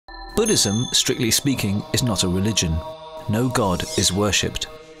Buddhism, strictly speaking, is not a religion. No god is worshipped.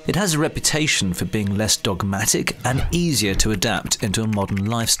 It has a reputation for being less dogmatic and easier to adapt into a modern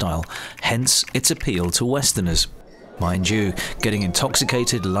lifestyle, hence its appeal to Westerners. Mind you, getting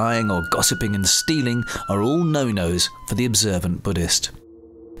intoxicated, lying or gossiping and stealing are all no-nos for the observant Buddhist.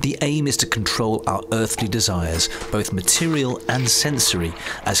 The aim is to control our earthly desires, both material and sensory,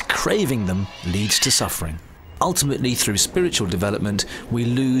 as craving them leads to suffering. Ultimately, through spiritual development, we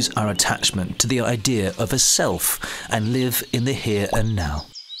lose our attachment to the idea of a self and live in the here and now.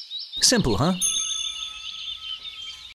 Simple, huh?